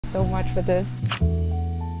so much for this.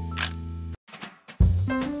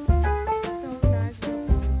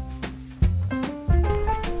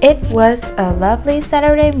 It was a lovely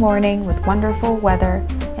Saturday morning with wonderful weather,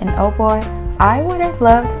 and oh boy, I would have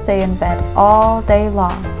loved to stay in bed all day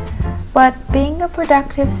long. But being a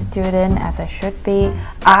productive student as I should be,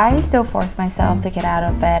 I still forced myself to get out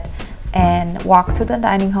of bed and walk to the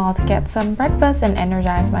dining hall to get some breakfast and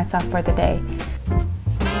energize myself for the day.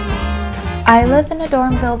 I live in a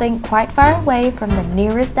dorm building quite far away from the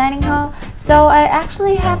nearest dining hall, so I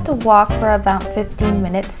actually have to walk for about 15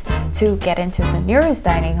 minutes to get into the nearest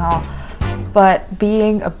dining hall. But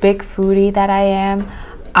being a big foodie that I am,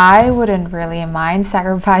 I wouldn't really mind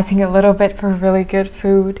sacrificing a little bit for really good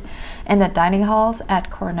food. And the dining halls at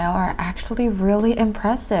Cornell are actually really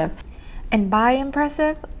impressive. And by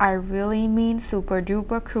impressive, I really mean super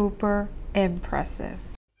duper cooper impressive.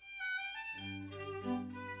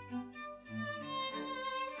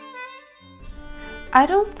 I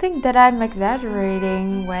don't think that I'm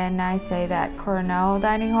exaggerating when I say that Cornell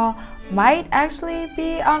Dining Hall might actually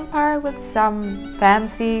be on par with some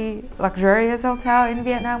fancy, luxurious hotel in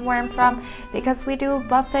Vietnam where I'm from, because we do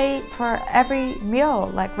buffet for every meal,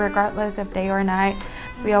 like regardless of day or night.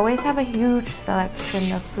 We always have a huge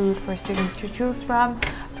selection of food for students to choose from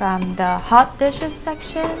the hot dishes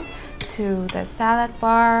section to the salad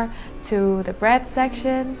bar to the bread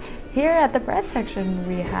section. Here at the bread section,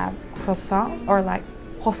 we have croissant or like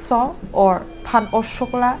croissant or pain au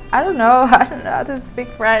chocolat. I don't know how to speak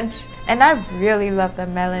French. And I really love the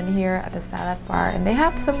melon here at the salad bar, and they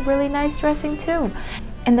have some really nice dressing too.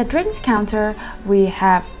 In the drinks counter, we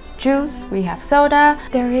have juice, we have soda.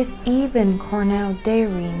 There is even Cornell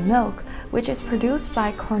dairy milk, which is produced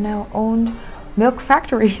by Cornell-owned milk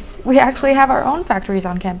factories. We actually have our own factories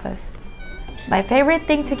on campus. My favorite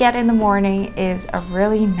thing to get in the morning is a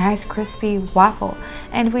really nice crispy waffle,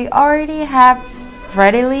 and we already have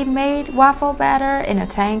readily made waffle batter in a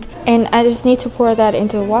tank, and I just need to pour that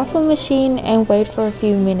into the waffle machine and wait for a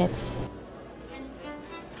few minutes.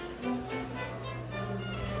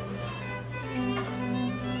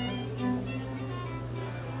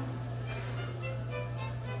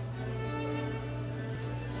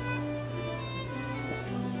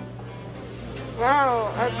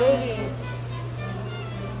 Wow, our babies.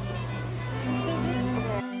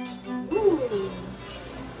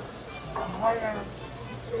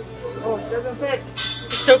 Oh, it doesn't fit.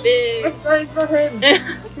 It's so big. It's for him.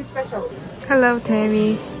 It's special. Hello,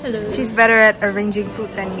 Tammy. Hello. She's better at arranging food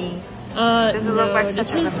than me. Doesn't look like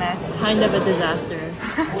such a mess. Kind of a disaster.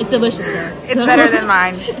 It's delicious though. It's better than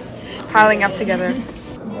mine. Piling up together.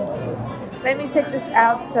 Let me take this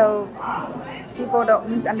out so people don't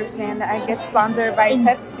misunderstand that I get sponsored by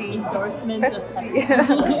Pepsi. Endorsement of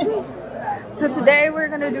Pepsi. So today we're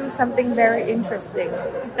gonna do something very interesting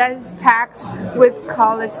that is packed with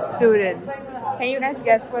college students. Can you guys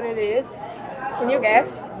guess what it is? Can you guess?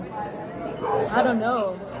 I don't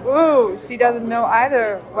know. Ooh, she doesn't know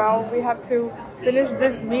either. Well, we have to finish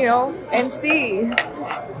this meal and see.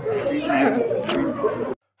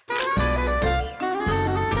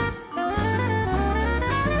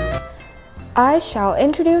 I shall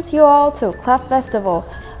introduce you all to Club Festival,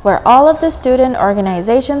 where all of the student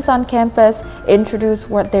organizations on campus introduce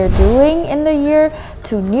what they're doing in the year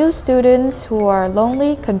to new students who are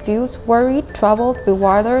lonely, confused, worried, troubled,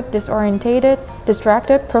 bewildered, disorientated,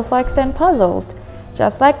 distracted, perplexed, and puzzled.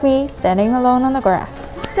 Just like me, standing alone on the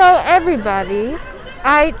grass. So everybody,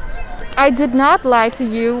 I did not lie to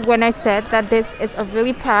you when I said that this is a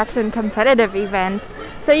really packed and competitive event.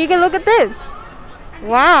 So you can look at this.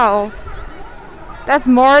 Wow, that's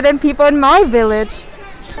more than people in my village.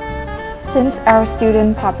 Since our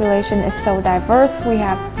student population is so diverse, we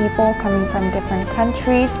have people coming from different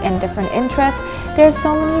countries and different interests. There's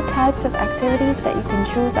so many types of activities that you can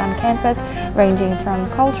choose on campus, ranging from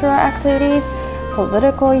cultural activities,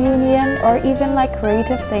 political union, or even like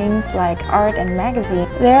creative things like art and magazine.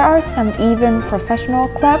 There are some even professional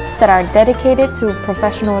clubs that are dedicated to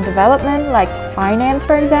professional development, like finance,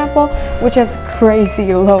 for example, which has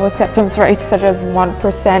crazy low acceptance rates, such as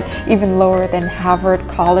 1%, even lower than Harvard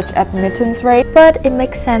college admittance rate. But it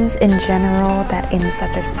makes sense in general that in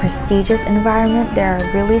such a prestigious environment, there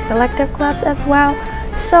are really selective clubs as well.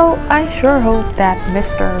 So I sure hope that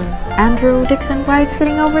Mr. Andrew Dixon White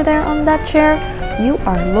sitting over there on that chair, you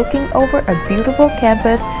are looking over a beautiful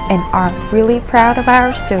campus and are really proud of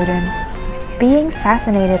our students. Being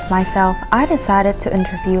fascinated myself, I decided to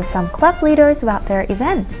interview some club leaders about their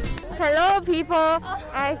events. Hello people,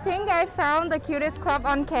 I think I found the cutest club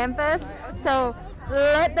on campus, so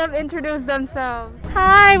let them introduce themselves.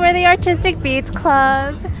 Hi, we're the Artistic Beats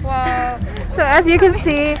Club. Wow. So as you can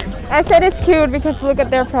see, I said it's cute because look at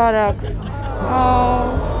their products.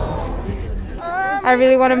 Oh. I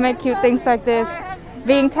really want to make cute things like this.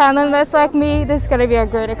 Being talentless like me, this is going to be a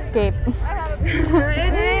great escape.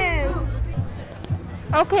 It is.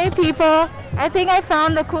 Okay, people. I think I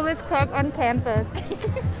found the coolest club on campus.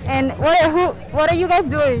 And what are you guys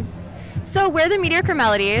doing? So we're the Mediocre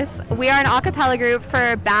Melodies. We are an a cappella group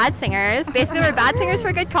for bad singers. Basically, we're bad singers for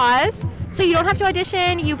a good cause. So you don't have to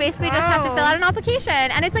audition. You basically just have to fill out an application.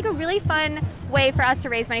 And it's like a really fun way for us to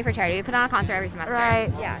raise money for charity. We put on a concert every semester. Right.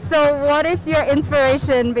 Yeah. So what is your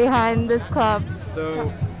inspiration behind this club?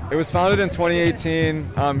 So it was founded in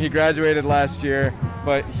 2018. He graduated last year,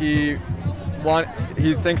 but he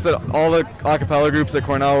thinks that all the a cappella groups at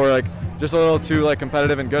Cornell were like just a little too like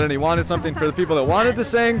competitive and good, and he wanted something for the people that wanted to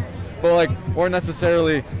sing, but like weren't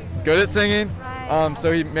necessarily good at singing.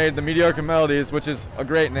 So he made the Mediocre Melodies, which is a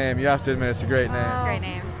great name. You have to admit it's a great name. It's a great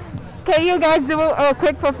name. Can you guys do a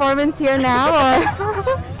quick performance here now?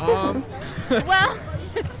 Or? Well,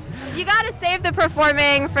 you gotta save the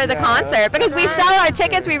performing for the concert because we sell our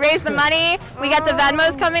tickets, we raise the money, we get the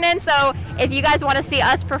Venmos coming in. So if you guys want to see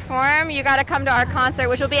us perform, you gotta come to our concert,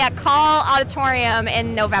 which will be at Call Auditorium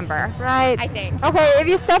in November. Right. I think. Okay, if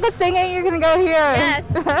you suck at singing, you're gonna go here.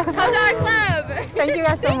 Yes. Come to our club. Thank you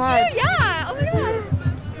guys so much. Yeah. Oh my god.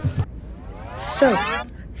 So,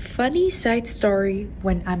 funny side story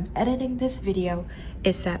when I'm editing this video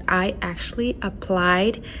is that I actually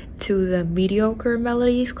applied to the Mediocre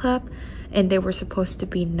Melodies Club and they were supposed to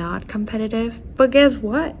be not competitive, but guess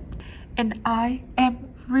what? And I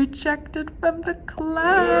am rejected from the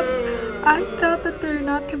club. I thought that they're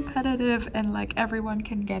not competitive and like everyone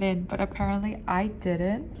can get in, but apparently I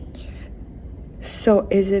didn't. So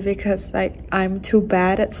is it because like I'm too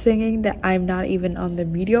bad at singing that I'm not even on the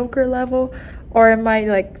mediocre level, or am I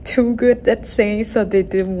like too good at singing so they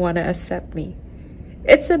didn't want to accept me?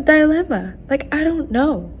 It's a dilemma. Like, I don't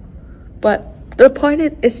know. But the point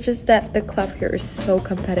is just that the club here is so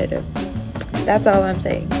competitive. That's all I'm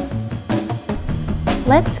saying.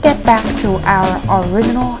 Let's get back to our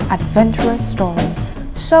original adventurous story.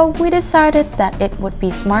 So we decided that it would be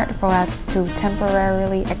smart for us to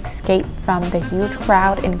temporarily escape from the huge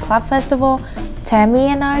crowd in Club Festival. Tammy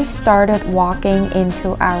and I started walking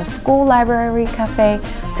into our school library cafe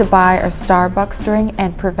to buy a Starbucks drink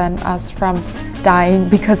and prevent us from dying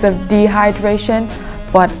because of dehydration.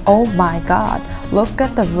 But oh my god, look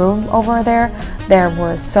at the room over there. There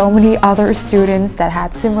were so many other students that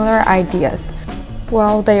had similar ideas.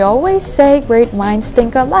 Well, they always say great minds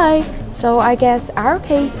think alike, so I guess our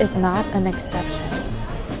case is not an exception.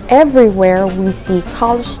 Everywhere we see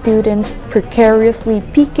college students precariously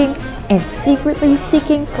peeking and secretly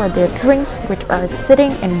seeking for their drinks, which are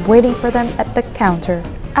sitting and waiting for them at the counter.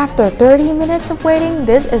 After 30 minutes of waiting,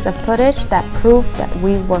 this is a footage that proved that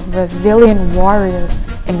we were resilient warriors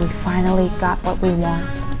and we finally got what we want.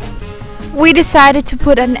 We decided to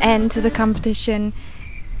put an end to the competition.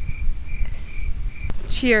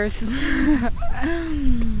 Cheers.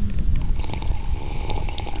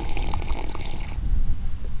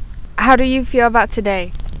 How do you feel about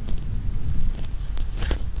today,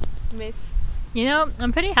 Miss? You know,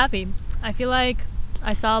 I'm pretty happy. I feel like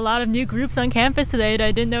I saw a lot of new groups on campus today that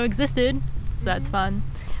I didn't know existed. So that's fun.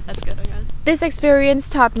 That's good, I guess. This experience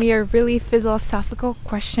taught me a really philosophical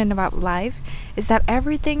question about life, is that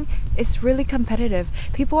everything is really competitive.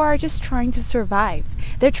 People are just trying to survive.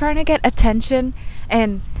 They're trying to get attention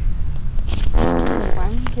and...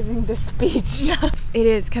 I'm giving this speech. It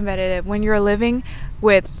is competitive when you're living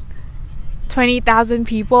with 20,000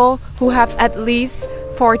 people who have at least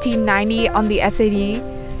 1490 on the SAT.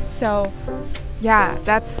 So yeah,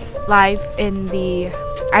 that's life in the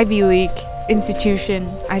Ivy League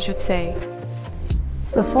institution, I should say.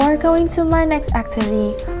 Before going to my next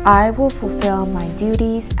activity, I will fulfill my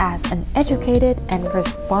duties as an educated and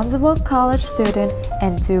responsible college student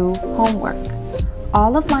and do homework.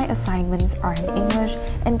 All of my assignments are in English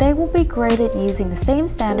and they will be graded using the same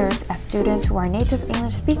standards as students who are native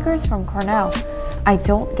English speakers from Cornell. I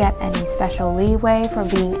don't get any special leeway for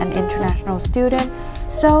being an international student,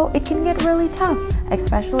 so it can get really tough,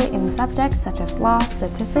 especially in subjects such as law,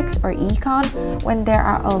 statistics, or econ, when there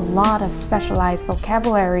are a lot of specialized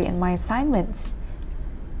vocabulary in my assignments.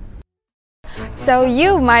 So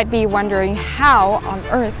you might be wondering, how on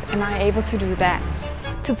earth am I able to do that?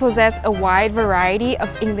 To possess a wide variety of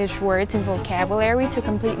English words and vocabulary to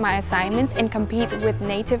complete my assignments and compete with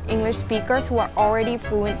native English speakers who are already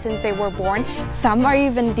fluent since they were born. Some are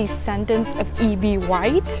even descendants of E.B.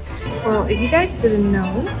 White. Well, if you guys didn't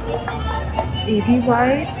know, E.B.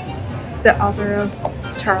 White, the author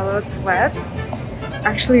of Charlotte's Web,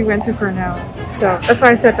 actually went to Cornell. So that's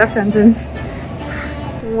why I said that sentence.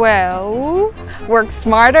 Well, work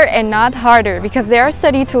smarter and not harder, because there are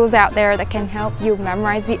study tools out there that can help you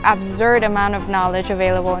memorize the absurd amount of knowledge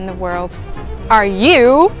available in the world. Are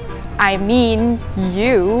you, I mean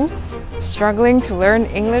you, struggling to learn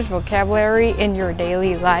English vocabulary in your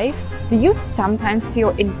daily life? Do you sometimes feel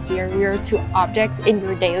inferior to objects in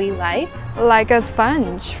your daily life? Like a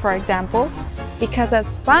sponge, for example. Because a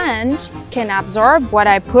sponge can absorb what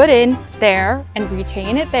I put in there and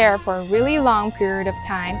retain it there for a really long period of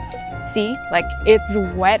time. See, like it's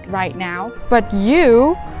wet right now. But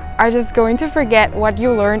you are just going to forget what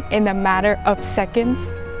you learned in a matter of seconds.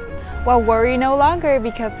 Well, worry no longer,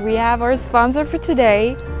 because we have our sponsor for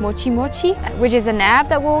today, MochiMochi, which is an app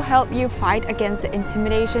that will help you fight against the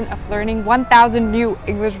intimidation of learning 1,000 new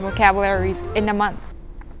English vocabularies in a month.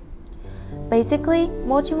 Basically,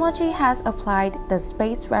 MochiMochi has applied the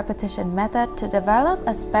spaced repetition method to develop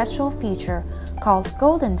a special feature called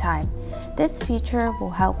Golden Time. This feature will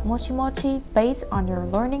help MochiMochi based on your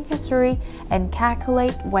learning history and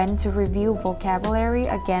calculate when to review vocabulary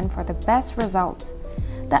again for the best results.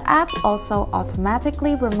 The app also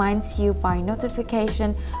automatically reminds you by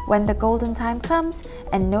notification when the golden time comes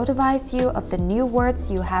and notifies you of the new words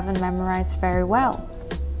you haven't memorized very well.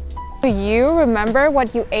 Do you remember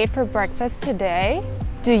what you ate for breakfast today?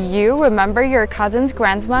 Do you remember your cousin's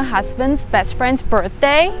grandma's husband's best friend's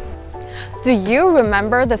birthday? Do you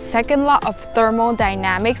remember the second law of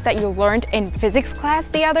thermodynamics that you learned in physics class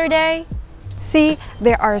the other day? See,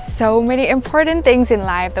 there are so many important things in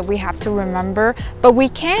life that we have to remember, but we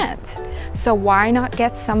can't. So why not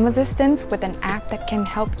get some assistance with an app that can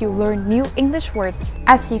help you learn new English words?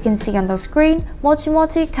 As you can see on the screen,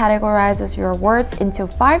 MochiMochi categorizes your words into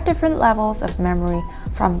 5 different levels of memory,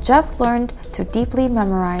 from just learned to deeply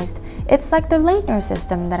memorized. It's like the Leitner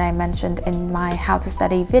system that I mentioned in my How to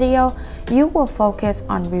Study video. You will focus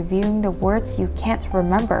on reviewing the words you can't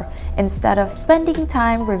remember instead of spending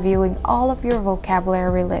time reviewing all of your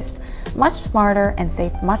vocabulary list. Much smarter and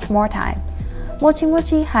save much more time.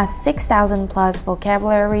 MochiMochi has 6,000 plus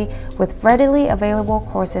vocabulary with readily available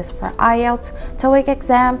courses for IELTS, TOEIC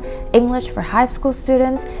exam, English for high school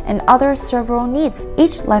students, and other several needs.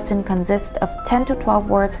 Each lesson consists of 10 to 12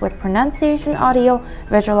 words with pronunciation audio,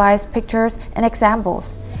 visualized pictures, and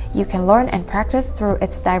examples. You can learn and practice through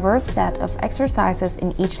its diverse set of exercises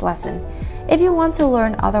in each lesson. If you want to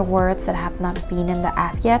learn other words that have not been in the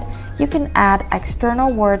app yet, you can add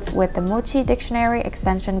external words with the Mochi Dictionary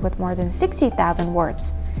extension with more than 60,000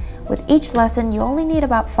 words. With each lesson, you only need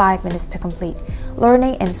about 5 minutes to complete.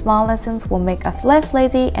 Learning in small lessons will make us less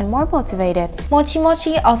lazy and more motivated.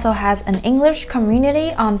 MochiMochi also has an English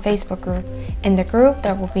community on Facebook group. In the group,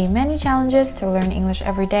 there will be many challenges to learn English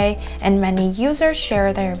every day, and many users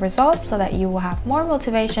share their results so that you will have more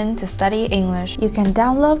motivation to study English. You can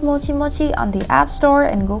download MochiMochi on the App Store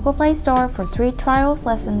and Google Play Store for 3 trials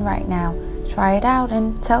lessons right now. Try it out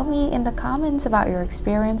and tell me in the comments about your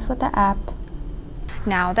experience with the app.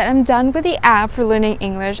 Now that I'm done with the app for learning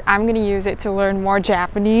English, I'm gonna use it to learn more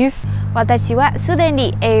Japanese. 私はすで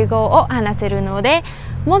に英語を話せるので、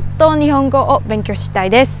もっと日本語を勉強したい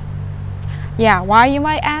です。Yeah, why you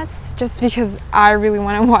might ask? Just because I really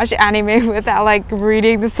want to watch anime without like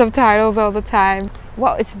reading the subtitles all the time.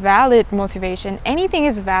 Well, it's valid motivation. Anything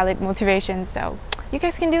is valid motivation, so you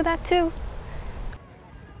guys can do that too.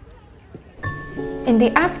 In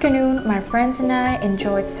the afternoon, my friends and I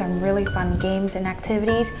enjoyed some really fun games and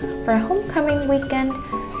activities for homecoming weekend.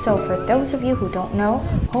 So for those of you who don't know,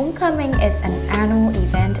 homecoming is an annual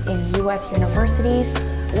event in US universities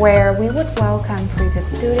where we would welcome previous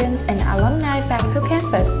students and alumni back to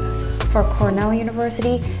campus. For Cornell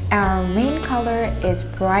University, our main color is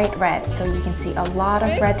bright red, so you can see a lot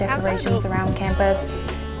of red decorations around campus.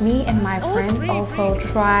 Me and my friends also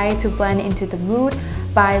try to blend into the mood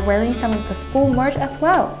by wearing some of the school merch as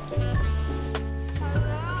well.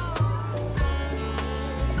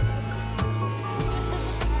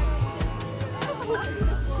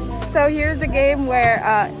 So here's a game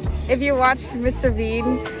where if you watch Mr.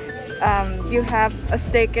 Bean, you have a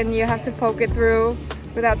stick and you have to poke it through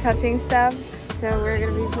without touching stuff. So we're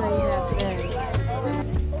gonna be playing that today.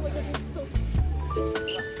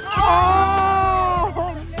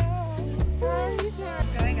 Oh no!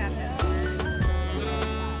 Going up now.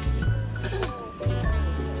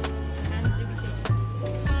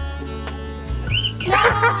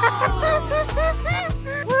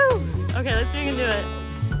 Woo! Okay, let's see if we can do it.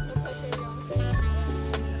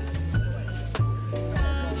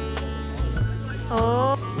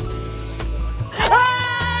 Oh.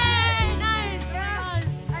 Hey! Nice!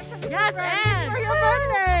 Yes, and! For your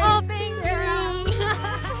birthday! Oh, thank you!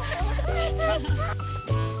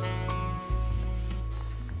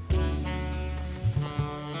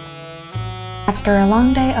 After a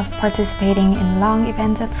long day of participating in long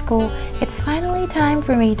events at school, it's finally time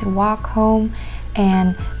for me to walk home,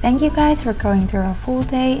 and thank you guys for going through a full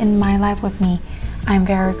day in my life with me. I'm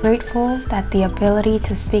very grateful that the ability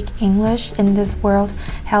to speak English in this world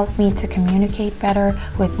helped me to communicate better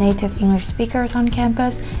with native English speakers on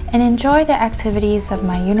campus and enjoy the activities of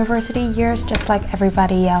my university years just like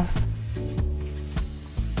everybody else.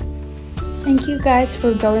 Thank you guys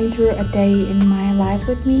for going through a day in my life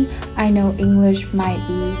with me. I know English might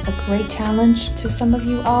be a great challenge to some of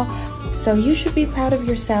you all, so you should be proud of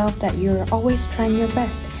yourself that you're always trying your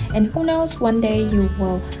best. And who knows, one day you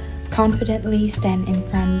will confidently stand in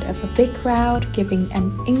front of a big crowd giving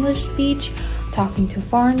an English speech, talking to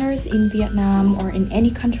foreigners in Vietnam or in any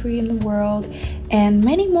country in the world, and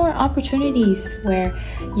many more opportunities where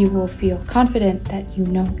you will feel confident that you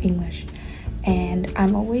know English. And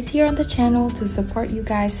I'm always here on the channel to support you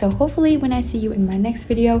guys, so hopefully when I see you in my next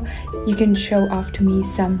video, you can show off to me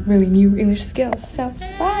some really new English skills. So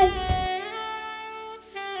bye!